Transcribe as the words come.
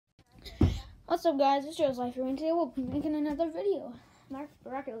What's up, guys? It's Joe's Life here, and today we'll be making another video.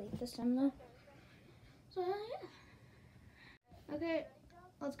 Rocket League this time, though. So, yeah. Okay,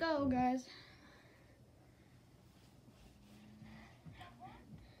 let's go, guys.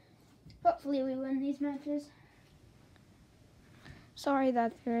 Hopefully we win these matches. Sorry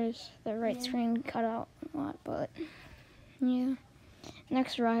that there's the right screen cut out a lot, but yeah.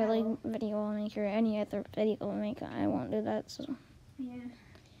 Next Rocket League video I'll make, or any other video I'll make, I won't do that, so yeah.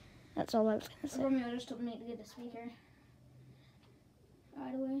 That's all I was going to say. Romeo just told me to get a speaker.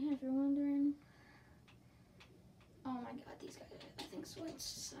 By the way, if you're wondering. Oh my god, these guys, I think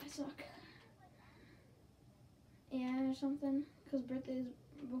sweats. I suck. Yeah, or something. Because birthday's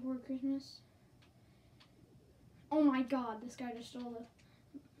before Christmas. Oh my god, this guy just stole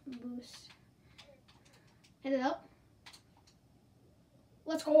the boost. Hit it up.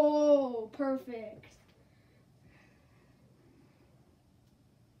 Let's go! Perfect.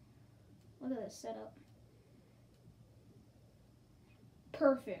 Look at this setup.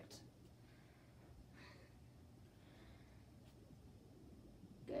 Perfect.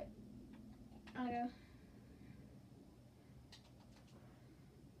 Good. I'll go.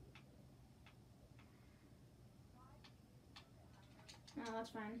 No, that's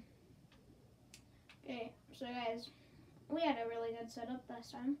fine. Okay, so guys, we had a really good setup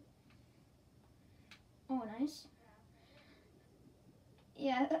last time. Oh, nice.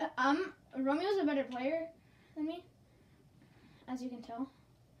 Yeah, Romeo's a better player than me, as you can tell,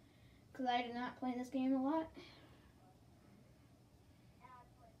 because I did not play this game a lot.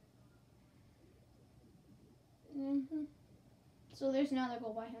 So there's another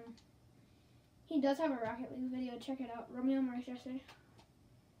goal by him. He does have a Rocket League video. Check it out. Romeo Manchester.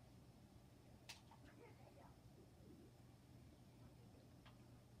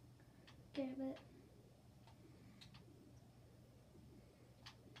 Okay, but.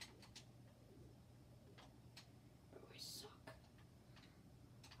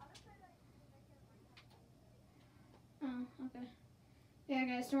 Oh, okay. Yeah,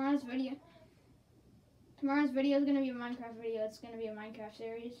 guys, tomorrow's video is gonna be a Minecraft video. It's gonna be a Minecraft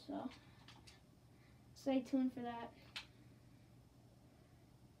series, so stay tuned for that.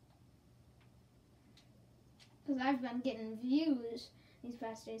 Because I've been getting views these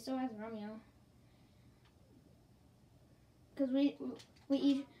past days, so has Romeo. Because we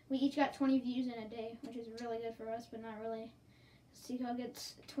each got 20 views in a day, which is really good for us, but not really. Seaco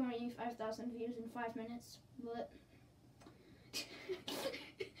gets 25,000 views in 5 minutes, but.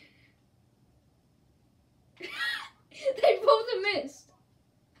 They both missed.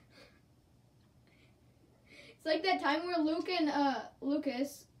 It's like that time where Luke and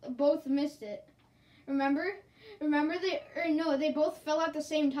Lucas both missed it. Remember they both fell at the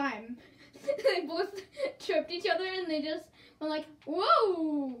same time. They both tripped each other and they just were like,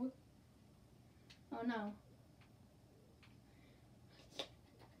 whoa! Oh no.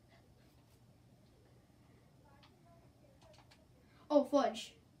 Oh,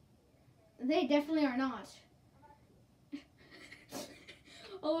 fudge. They definitely are not.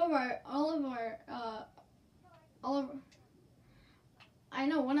 I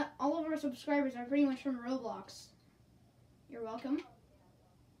know all of our subscribers are pretty much from Roblox. You're welcome.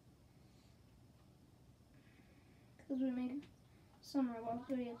 Because we make some Roblox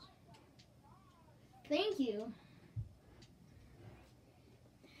videos. Thank you.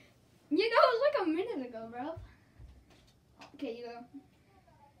 You know, it was like a minute ago, bro. Okay, you go.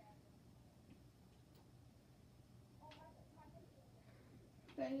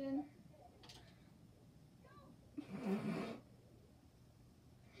 Good.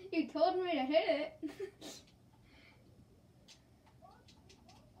 You told me to hit it.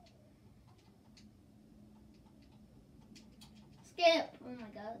 Skip. Oh my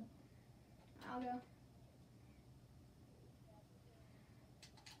god. I'll go.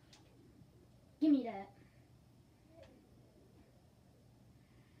 Give me that.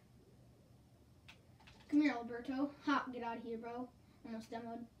 Come here, Alberto. Ha, get out of here, bro. Almost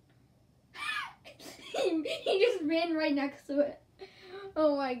demoed. He just ran right next to it.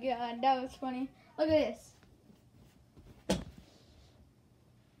 Oh my god, that was funny. Look at this.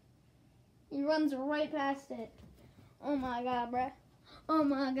 He runs right past it. Oh my god, bruh. Oh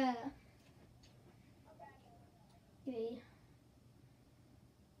my god. Okay.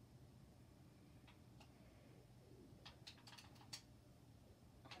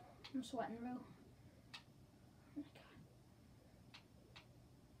 I'm sweating, bro.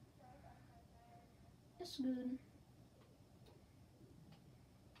 That's good.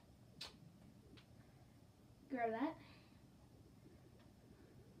 Grab that.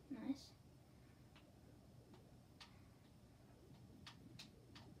 Nice.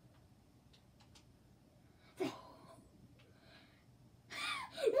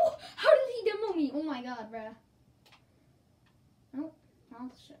 god, bruh. Nope.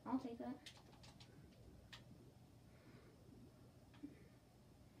 I'll take that.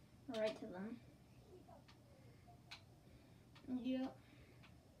 Right to them. Yep.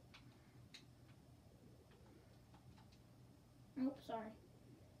 Oh, sorry.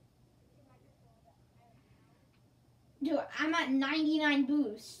 Dude, I'm at 99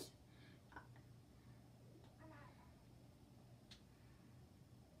 boost.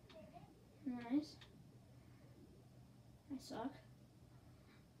 Nice. I suck.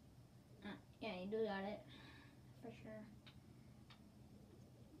 Yeah, you do got it. For sure.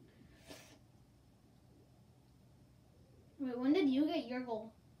 Wait, when did you get your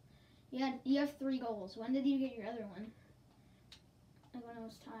goal? You have 3 goals. When did you get your other one? Like when it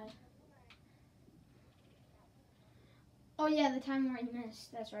was tied. Oh yeah, the time where you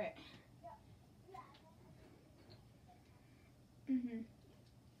missed. That's right.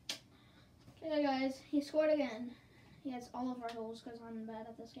 Okay, guys, he scored again. He has all of our goals because I'm bad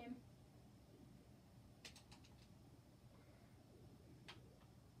at this game.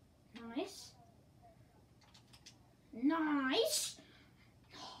 Nice. Nice.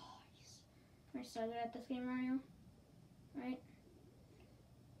 We're so good at this game, Mario. Right?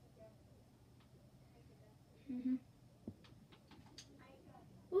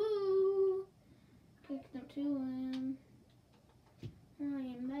 Woo! Kicked them to him. I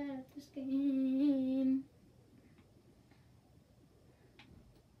am bad at this game.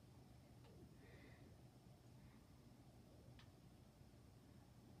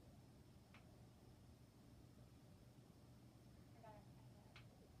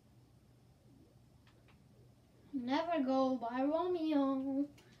 Never go by Romeo.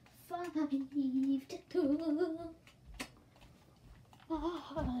 5-2.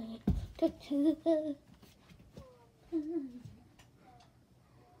 5-2.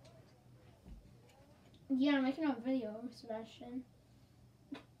 Yeah, I'm making a video, Sebastian.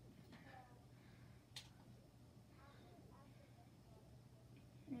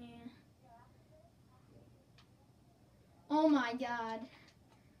 Yeah. Oh my god.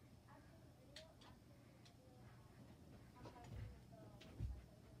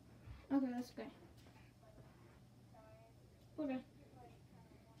 Okay, that's okay. Okay.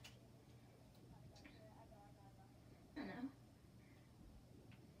 I know.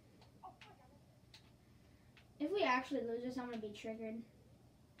 If we actually lose this, I'm gonna be triggered.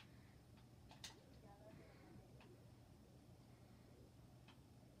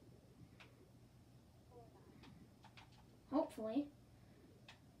 Hopefully.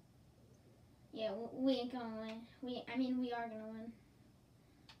 Yeah, we ain't gonna win. We are gonna win.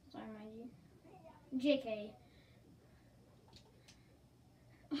 Sorry, mind you. JK.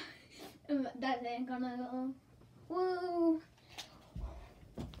 That ain't gonna go. Woo!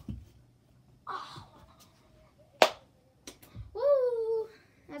 Oh. Woo!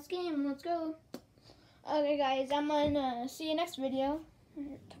 That's game. Let's go. Okay, guys, I'm gonna see you next video.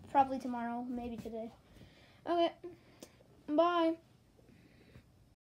 Probably tomorrow, maybe today. Okay. Bye.